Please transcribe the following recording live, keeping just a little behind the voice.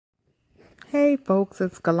Hey folks,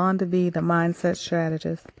 it's Galanda V, the Mindset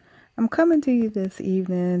Strategist. I'm coming to you this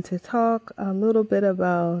evening to talk a little bit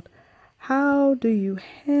about how do you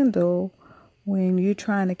handle when you're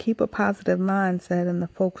trying to keep a positive mindset and the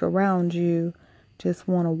folks around you just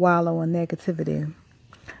want to wallow in negativity.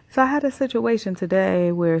 So I had a situation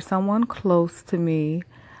today where someone close to me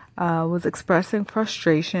was expressing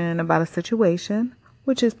frustration about a situation,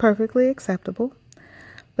 which is perfectly acceptable.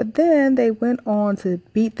 But then they went on to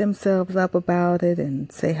beat themselves up about it and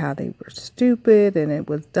say how they were stupid and it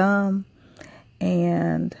was dumb.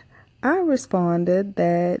 And I responded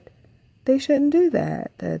that they shouldn't do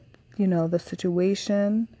that, the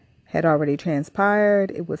situation had already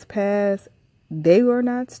transpired, it was past. They were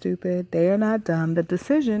not stupid, they are not dumb. The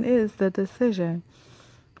decision is the decision.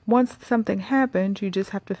 Once something happens, you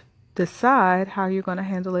just have to decide how you're going to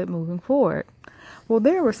handle it moving forward. Well,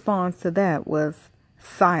 their response to that was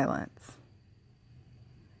silence.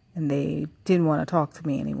 And they didn't want to talk to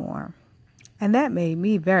me anymore. And that made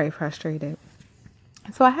me very frustrated.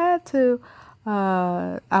 So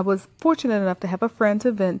I was fortunate enough to have a friend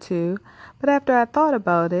to vent to. But after I thought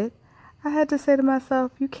about it, I had to say to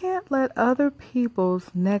myself, you can't let other people's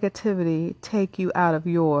negativity take you out of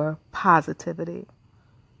your positivity.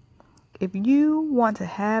 If you want to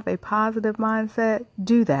have a positive mindset,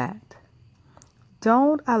 do that.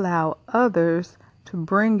 Don't allow others to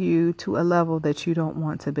bring you to a level that you don't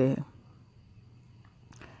want to be.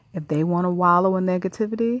 If they want to wallow in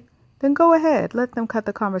negativity, then go ahead. Let them cut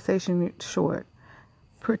the conversation short.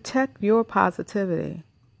 Protect your positivity.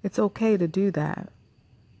 It's okay to do that.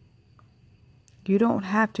 You don't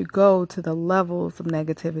have to go to the levels of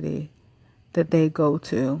negativity that they go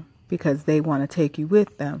to because they want to take you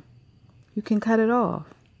with them. You can cut it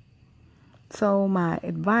off. So my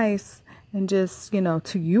advice, and just,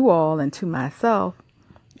 to you all and to myself,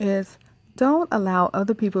 is don't allow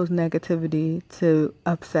other people's negativity to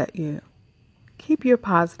upset you. Keep your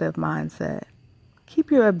positive mindset.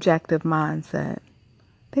 Keep your objective mindset.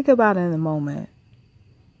 Think about it in the moment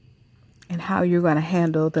and how you're going to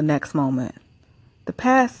handle the next moment. The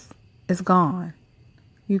past is gone.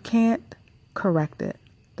 You can't correct it.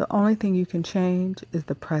 The only thing you can change is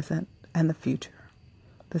the present and the future.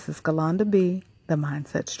 This is Galanda B, the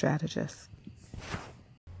Mindset Strategist.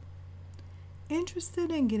 Interested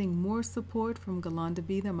in getting more support from Galanda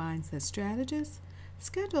B, the Mindset Strategist?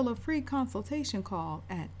 Schedule a free consultation call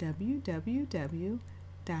at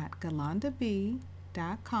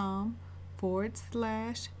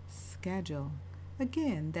www.galandab.com/schedule.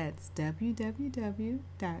 Again, that's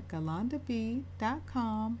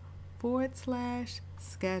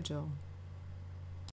www.galandab.com/schedule.